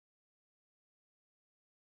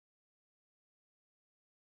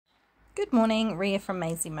Good morning, Ria from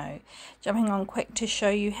Maisie Moo. Jumping on quick to show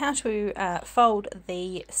you how to fold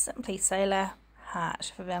the Simply Sailor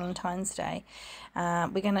heart for Valentine's Day.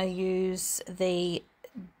 We're going to use the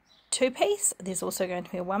 2-piece. There's also going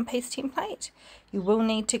to be a 1-piece template. You will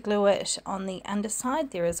need to glue it on the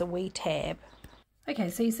underside. There is a wee tab. Okay,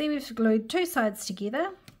 so you see we've glued 2 sides together.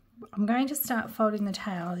 I'm going to start folding the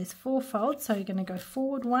tail. There's 4 folds, so you're going to go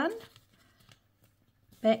forward 1,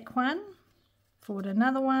 back 1, forward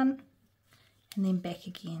another 1, and then back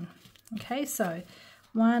again. Okay, so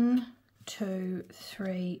 1, 2,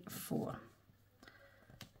 3, 4.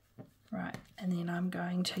 Right, and then I'm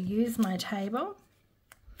going to use my table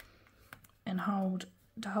and hold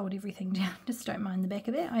everything down. Just don't mind the back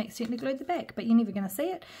of that. I accidentally glued the back, but you're never going to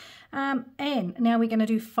see it. And now we're going to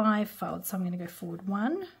do 5 folds. So I'm going to go forward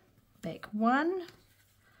 1, back 1,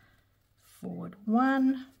 forward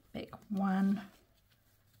 1, back 1,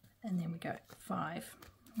 and then we go 5.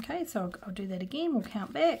 Okay, so I'll do that again. We'll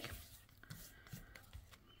count back.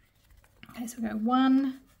 Okay, so we'll go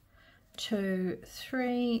 1, 2,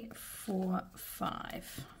 3, 4,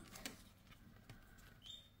 5.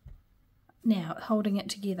 Now, holding it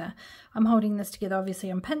together. I'm holding this together, obviously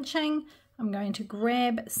I'm pinching. I'm going to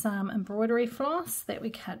grab some embroidery floss that we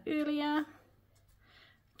cut earlier.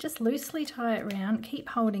 Just loosely tie it around, keep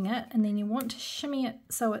holding it, and then you want to shimmy it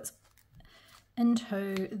so it's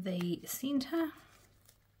into the center.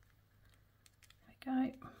 There we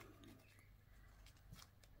go.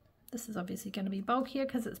 This is obviously going to be bulkier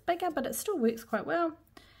because it's bigger, but it still works quite well.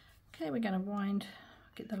 Okay, we're going to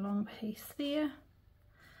get the long piece there,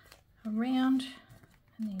 around,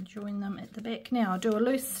 and then join them at the back. Now I'll do a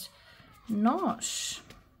loose knot.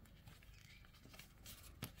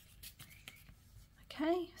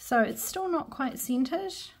 Okay, so it's still not quite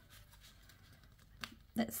centered.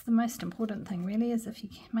 That's the most important thing really, is if you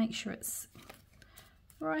make sure it's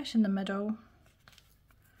right in the middle.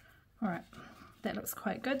 All right, that looks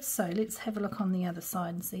quite good. So let's have a look on the other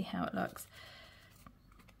side and see how it looks.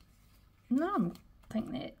 No, I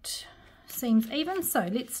think that seems even, so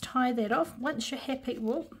let's tie that off. Once you're happy,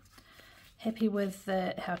 happy with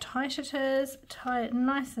how tight it is, tie it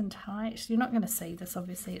nice and tight. You're not going to see this,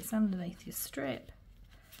 obviously, it's underneath your strap.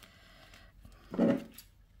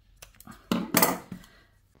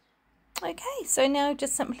 Okay, so now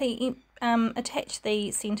just simply attach the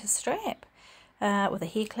centre strap with a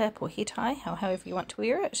hair clip or hair tie, however you want to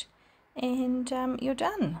wear it, and you're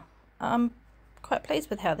done. I'm quite pleased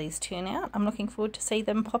with how these turn out. I'm looking forward to see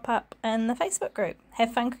them pop up in the Facebook group.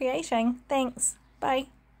 Have fun creating. Thanks. Bye.